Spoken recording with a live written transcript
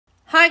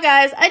Hi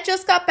guys, I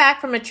just got back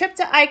from a trip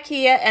to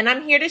IKEA and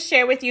I'm here to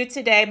share with you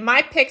today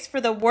my picks for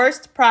the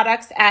worst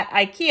products at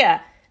IKEA.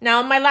 Now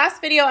in my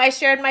last video I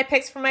shared my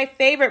picks for my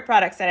favorite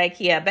products at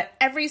IKEA, but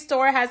every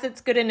store has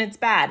its good and its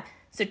bad.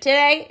 So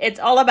today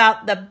it's all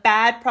about the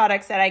bad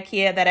products at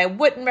IKEA that I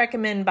wouldn't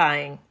recommend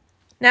buying.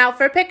 Now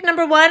for pick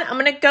number one, I'm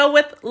going to go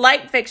with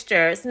light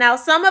fixtures. Now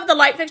some of the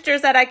light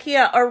fixtures at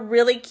IKEA are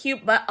really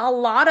cute, but a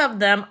lot of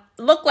them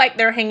look like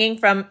they're hanging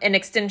from an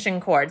extension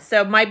cord.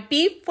 So my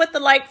beef with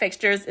the light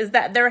fixtures is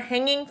that they're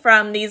hanging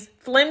from these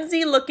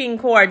flimsy looking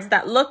cords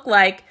that look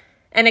like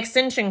an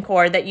extension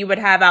cord that you would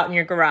have out in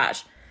your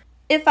garage.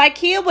 If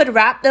IKEA would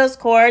wrap those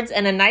cords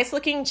in a nice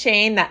looking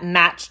chain that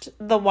matched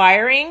the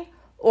wiring,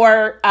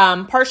 or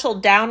partial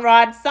down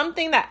rod,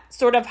 something that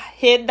sort of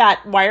hid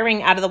that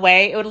wiring out of the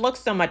way, it would look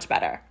so much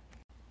better.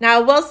 Now,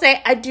 I will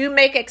say I do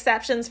make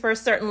exceptions for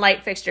certain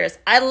light fixtures.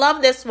 I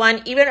love this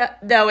one, even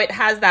though it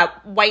has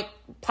that white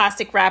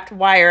plastic wrapped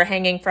wire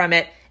hanging from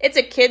it. It's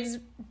a kid's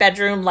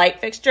bedroom light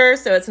fixture,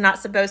 so it's not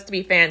supposed to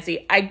be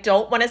fancy. I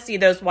don't want to see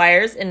those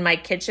wires in my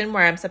kitchen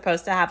where I'm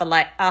supposed to have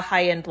a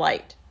high-end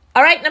light.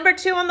 All right, number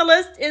two on the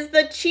list is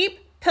the cheap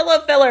pillow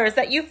fillers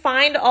that you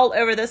find all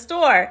over the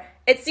store.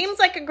 It seems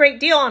like a great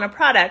deal on a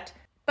product,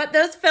 but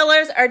those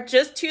fillers are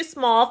just too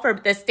small for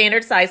the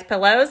standard size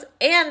pillows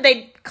and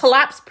they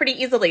collapse pretty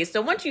easily.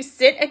 So once you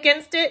sit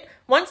against it,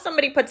 once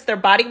somebody puts their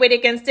body weight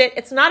against it,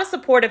 it's not a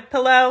supportive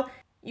pillow.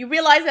 You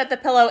realize that the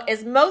pillow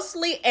is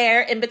mostly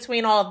air in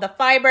between all of the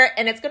fiber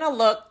and it's going to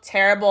look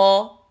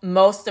terrible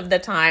most of the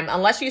time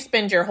unless you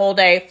spend your whole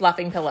day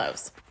fluffing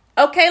pillows.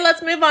 Okay,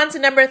 let's move on to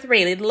number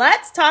three.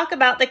 Let's talk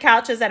about the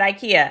couches at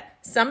IKEA.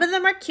 Some of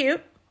them are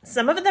cute,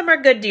 some of them are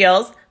good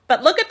deals.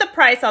 But look at the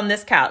price on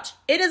this couch.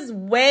 It is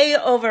way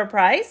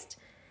overpriced.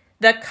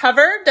 The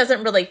cover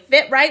doesn't really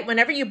fit right.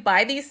 Whenever you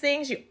buy these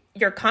things,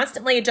 you're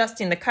constantly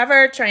adjusting the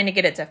cover, trying to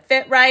get it to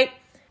fit right.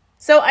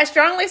 So I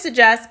strongly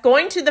suggest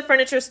going to the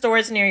furniture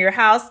stores near your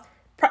house.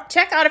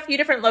 Check out a few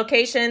different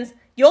locations.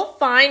 You'll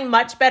find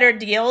much better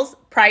deals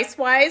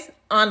price-wise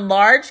on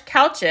large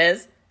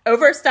couches,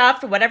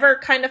 overstuffed, whatever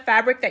kind of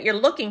fabric that you're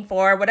looking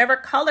for, whatever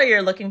color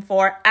you're looking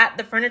for at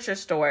the furniture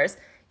stores.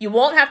 You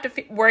won't have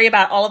to worry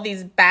about all of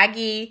these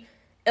baggy,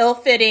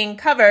 ill-fitting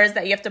covers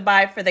that you have to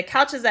buy for the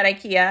couches at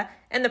IKEA,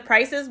 and the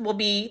prices will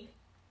be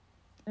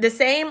the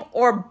same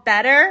or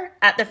better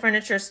at the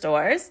furniture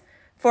stores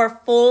for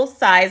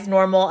full-size,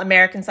 normal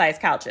American-size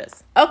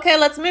couches. Okay,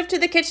 let's move to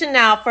the kitchen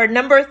now for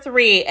number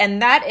three,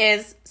 and that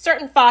is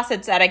certain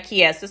faucets at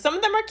IKEA. So some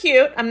of them are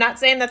cute. I'm not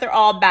saying that they're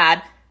all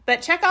bad,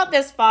 but check out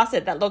this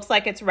faucet that looks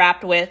like it's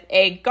wrapped with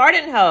a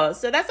garden hose.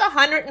 So that's a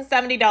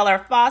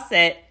 $170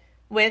 faucet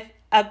with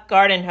a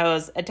garden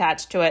hose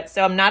attached to it.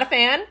 So I'm not a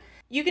fan.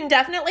 You can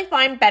definitely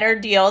find better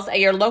deals at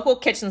your local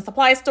kitchen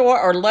supply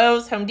store or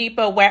Lowe's, Home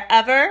Depot,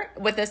 wherever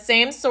with the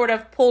same sort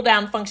of pull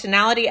down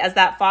functionality as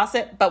that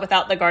faucet, but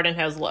without the garden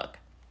hose look.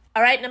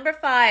 All right, number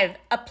five,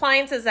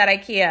 appliances at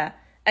IKEA.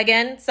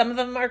 Again, some of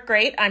them are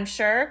great, I'm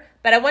sure,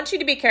 but I want you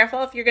to be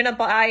careful if you're going to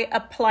buy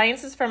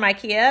appliances from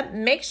IKEA,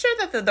 make sure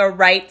that they're the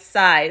right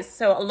size.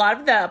 So a lot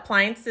of the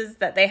appliances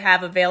that they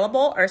have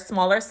available are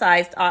smaller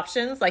sized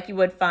options like you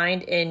would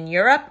find in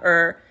Europe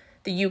or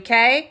the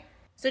UK.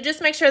 So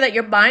just make sure that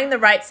you're buying the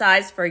right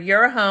size for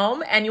your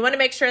home, and you want to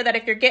make sure that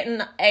if you're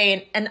getting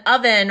an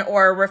oven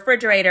or a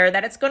refrigerator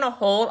that it's going to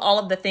hold all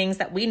of the things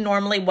that we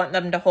normally want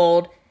them to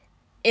hold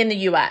in the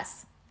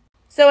US.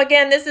 So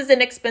again, this is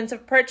an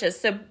expensive purchase,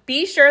 so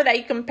be sure that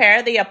you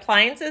compare the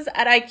appliances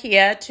at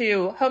IKEA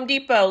to Home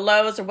Depot,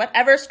 Lowe's, or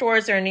whatever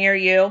stores are near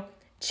you.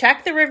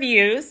 Check the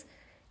reviews,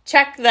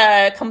 check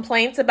the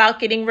complaints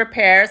about getting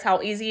repairs,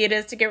 how easy it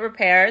is to get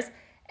repairs,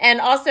 and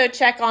also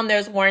check on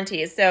those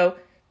warranties. So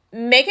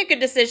make a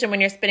good decision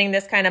when you're spending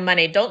this kind of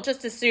money. Don't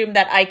just assume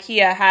that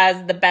IKEA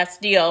has the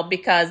best deal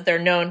because they're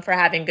known for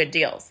having good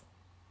deals.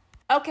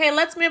 Okay,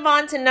 let's move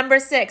on to number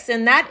six,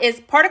 and that is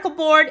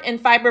Particleboard and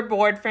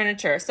fiberboard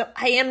furniture. So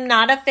I am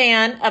not a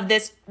fan of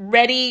this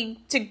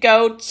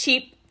ready-to-go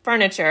cheap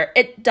furniture.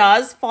 It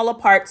does fall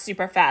apart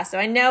super fast. So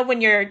I know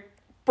when you're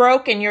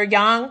broke and you're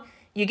young,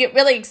 you get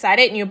really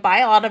excited and you buy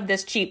a lot of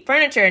this cheap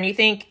furniture and you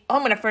think, oh,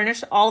 I'm going to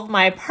furnish all of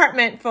my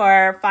apartment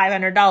for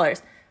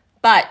 $500.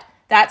 But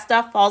that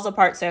stuff falls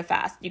apart so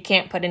fast. You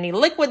can't put any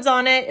liquids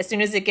on it. As soon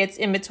as it gets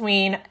in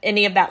between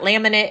any of that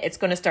laminate, it's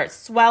going to start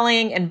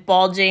swelling and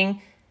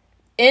bulging.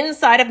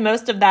 Inside of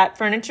most of that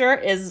furniture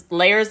is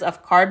layers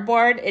of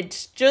cardboard.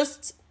 It's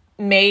just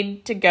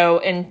made to go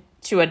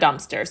into a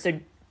dumpster. So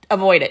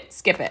avoid it,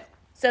 skip it.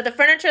 So the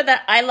furniture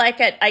that I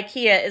like at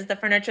IKEA is the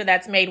furniture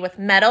that's made with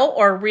metal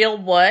or real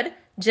wood.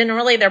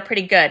 Generally, they're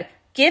pretty good.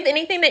 Give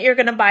anything that you're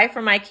going to buy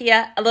from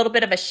IKEA a little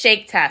bit of a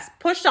shake test.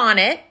 Push on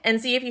it and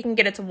see if you can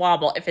get it to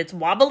wobble. If it's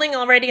wobbling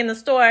already in the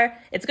store,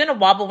 it's going to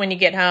wobble when you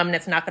get home and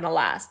it's not going to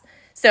last.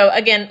 So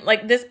again,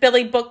 like this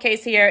Billy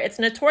bookcase here, it's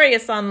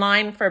notorious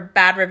online for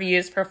bad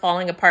reviews for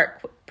falling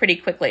apart pretty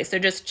quickly. So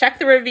just check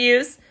the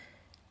reviews,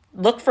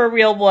 look for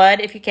real wood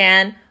if you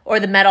can, or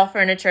the metal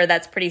furniture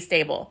that's pretty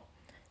stable.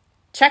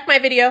 Check my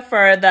video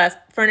for the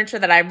furniture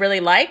that I really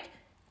like.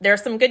 There are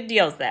some good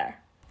deals there.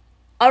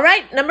 All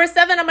right, number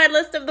 7 on my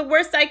list of the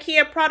worst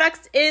IKEA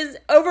products is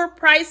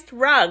overpriced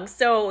rugs.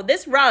 So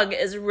this rug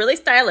is really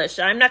stylish.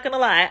 I'm not gonna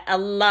lie, I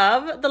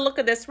love the look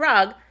of this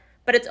rug,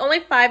 but it's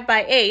only 5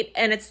 by 8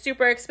 and it's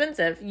super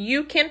expensive.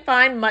 You can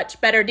find much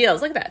better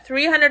deals. Look at that,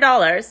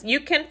 $300. You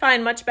can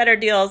find much better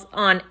deals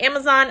on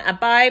Amazon. I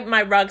buy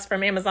my rugs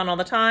from Amazon all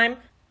the time.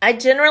 I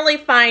generally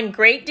find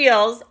great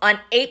deals on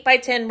 8 by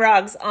 10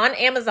 rugs on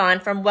Amazon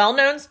from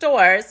well-known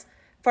stores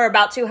for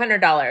about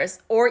 $200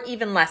 or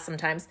even less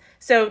sometimes.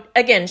 So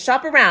again,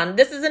 shop around.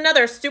 This is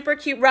another super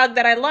cute rug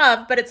that I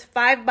love, but it's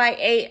 5 by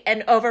 8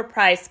 and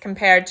overpriced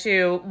compared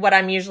to what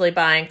I'm usually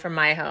buying for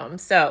my home.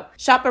 So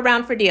shop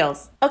around for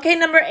deals. Okay,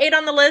 number 8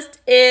 on the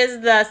list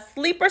is the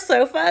sleeper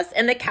sofas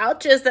and the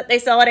couches that they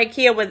sell at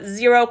IKEA with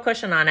 0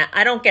 cushion on it.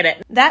 I don't get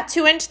it. That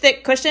 2-inch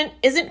thick cushion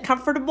isn't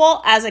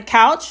comfortable as a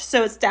couch,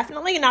 so it's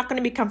definitely not going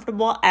to be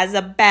comfortable as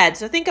a bed.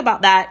 So think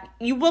about that.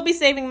 You will be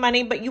saving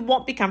money, but you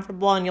won't be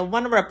comfortable and you'll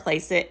want to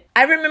replace it.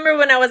 I remember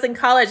when I was in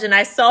college and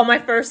I saw my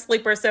first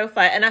sleeper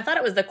sofa and I thought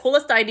it was the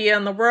coolest idea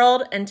in the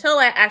world until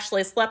I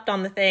actually slept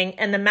on the thing,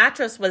 and the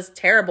mattress was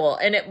terrible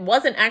and it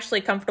wasn't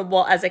actually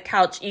comfortable as a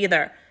couch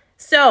either.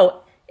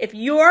 So if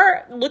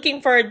you're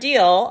looking for a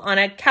deal on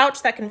a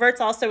couch that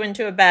converts also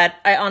into a bed,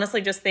 I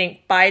honestly just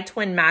think buy a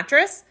twin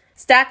mattress.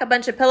 Stack a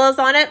bunch of pillows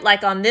on it,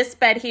 like on this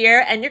bed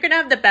here, and you're going to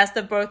have the best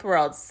of both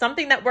worlds.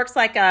 Something that works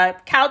like a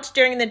couch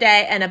during the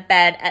day and a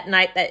bed at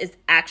night that is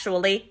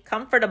actually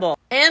comfortable.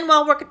 And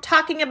while we're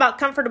talking about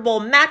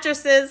comfortable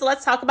mattresses,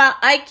 let's talk about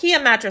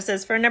IKEA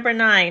mattresses for number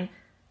 9.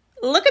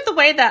 Look at the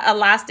way that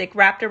elastic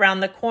wrapped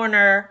around the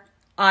corner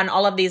on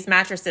all of these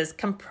mattresses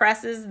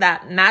compresses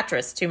that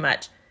mattress too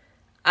much.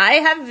 I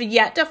have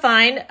yet to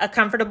find a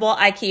comfortable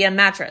IKEA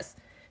mattress.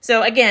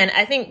 So again,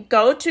 I think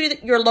go to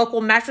your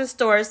local mattress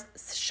stores,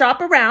 shop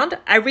around.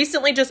 I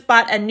recently just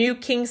bought a new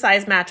king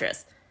size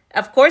mattress.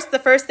 Of course, the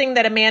first thing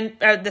that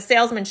the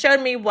salesman showed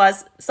me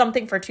was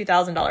something for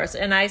 $2,000.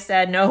 And I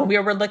said, no, we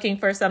were looking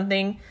for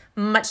something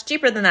much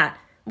cheaper than that.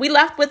 We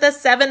left with a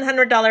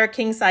 $700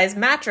 king size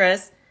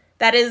mattress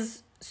that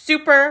is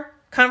super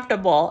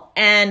comfortable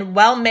and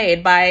well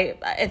made by,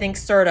 I think,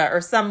 Serta or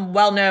some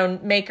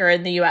well-known maker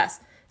in the US.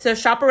 So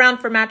shop around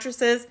for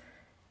mattresses.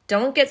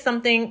 Don't get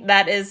something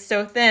that is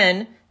so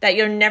thin that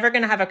you're never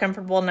going to have a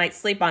comfortable night's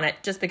sleep on it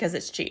just because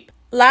it's cheap.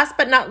 Last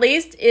but not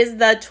least is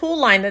the tool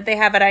line that they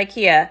have at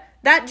IKEA.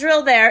 That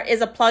drill there is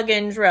a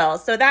plug-in drill,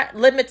 so that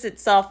limits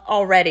itself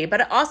already,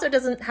 but it also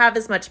doesn't have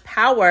as much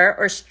power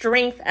or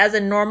strength as a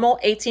normal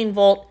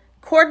 18-volt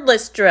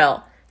cordless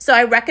drill. So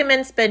I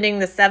recommend spending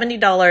the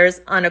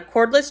 $70 on a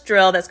cordless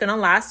drill that's going to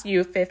last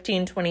you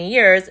 15, 20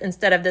 years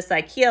instead of this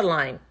IKEA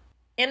line.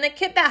 And the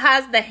kit that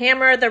has the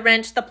hammer, the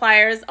wrench, the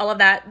pliers, all of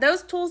that,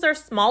 those tools are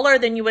smaller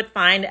than you would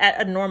find at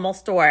a normal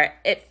store.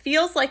 It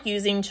feels like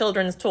using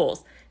children's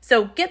tools.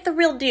 So get the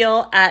real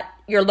deal at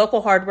your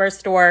local hardware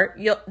store.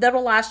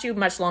 That'll last you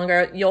much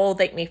longer. You'll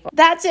thank me for it.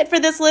 That's it for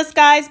this list,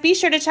 guys. Be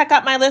sure to check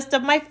out my list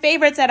of my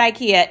favorites at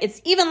IKEA.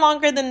 It's even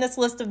longer than this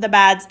list of the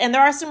bads, and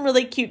there are some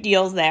really cute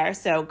deals there.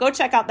 So go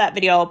check out that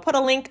video. I'll put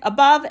a link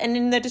above and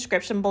in the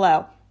description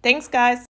below. Thanks, guys.